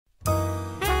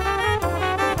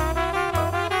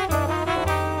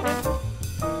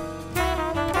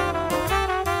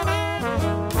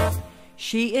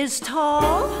She is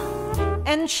tall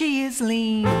and she is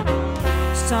lean,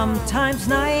 sometimes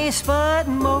nice but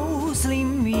mostly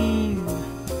mean.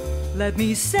 Let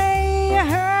me say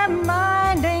her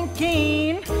mind ain't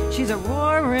keen. She's a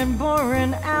roaring,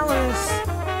 boring Alice.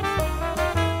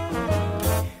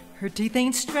 Her teeth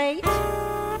ain't straight,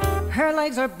 her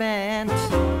legs are bent,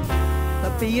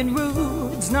 but being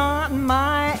rude's not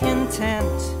my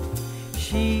intent.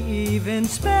 She even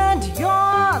spent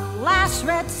your last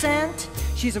red cent.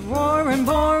 She's a roaring,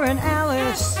 boring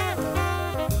Alice.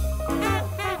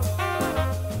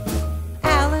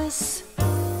 Alice,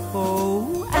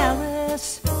 oh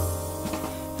Alice,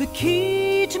 the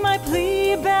key to my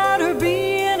plea about her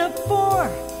being a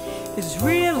bore is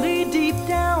really deep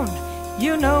down.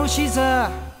 You know she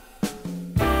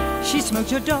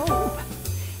smokes your dope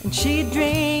and she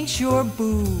drinks your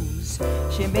booze.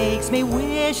 She makes me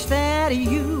wish that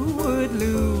you would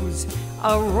lose.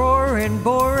 A roaring,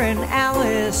 boring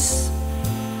Alice.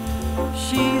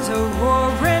 She's a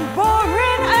roaring,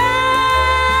 boring Alice.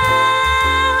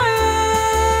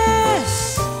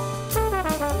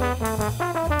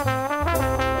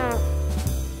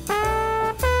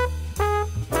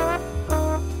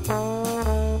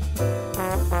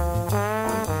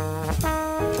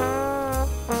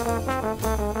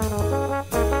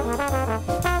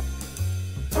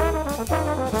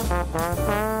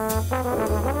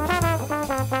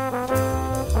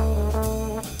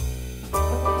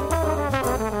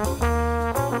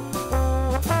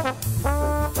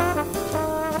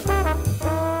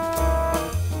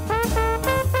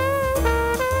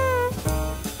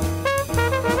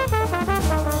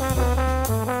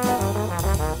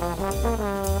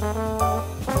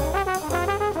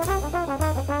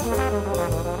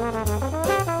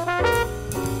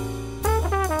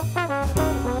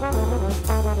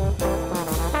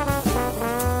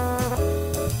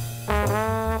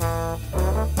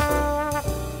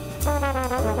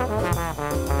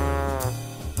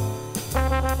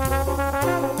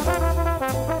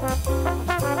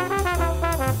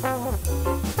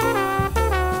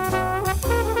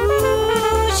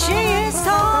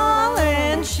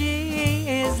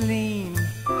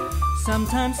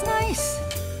 Sometimes nice,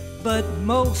 but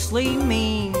mostly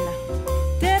mean.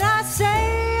 Did I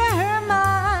say her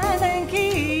mind ain't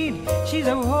keen? She's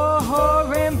a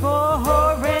roaring,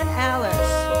 boring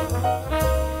Alice.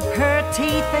 Her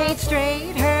teeth ain't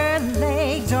straight, her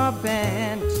legs are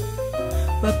bent,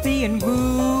 but being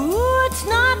rude's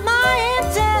not my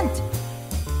intent.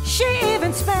 She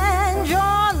even spent your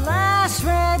last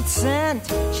red cent.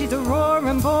 She's a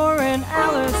roaring, boring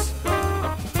Alice.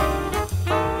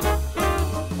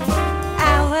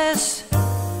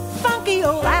 Funky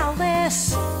old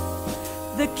Alice,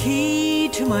 the key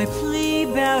to my plea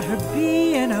about her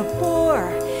being a bore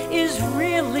is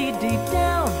really deep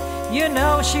down. You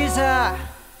know she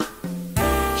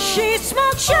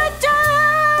smokes your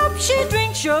dope, she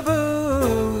drinks your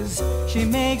booze. She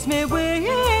makes me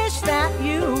wish that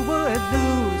you would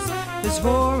lose. This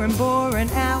roaring, boring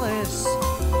Alice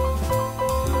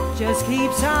just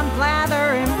keeps on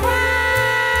blathering.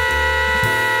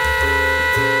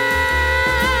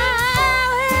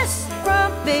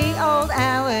 Old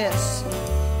Alice,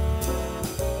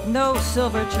 no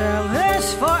silver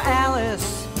chalice for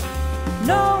Alice,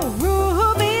 no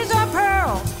rubies or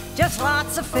pearls, just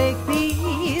lots of fake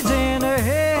beads in her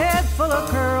head full of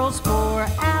curls for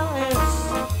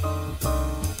Alice.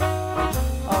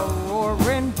 A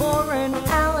roaring, boring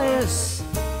Alice.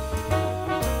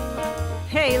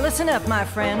 Hey, listen up, my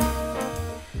friend.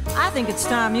 I think it's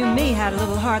time you and me had a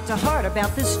little heart-to-heart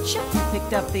about this chick you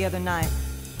picked up the other night.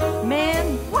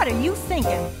 Man, what are you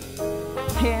thinking?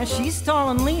 Yeah, she's tall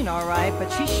and lean, all right,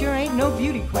 but she sure ain't no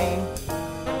beauty queen.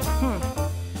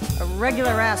 A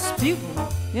regular Rasputin,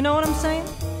 you know what I'm saying?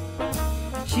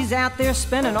 She's out there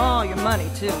spending all your money,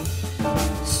 too.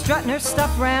 Strutting her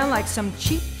stuff around like some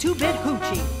cheap two-bit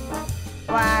hoochie.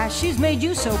 Why, she's made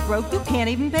you so broke you can't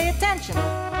even pay attention.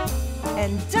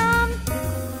 And dumb?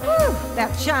 Whew,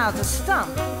 that child's a stump.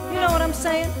 You know what I'm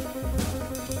saying?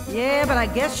 Yeah, but I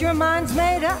guess your mind's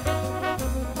made up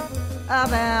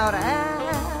about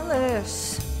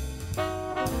Alice.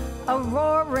 A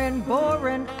roaring,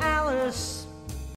 boring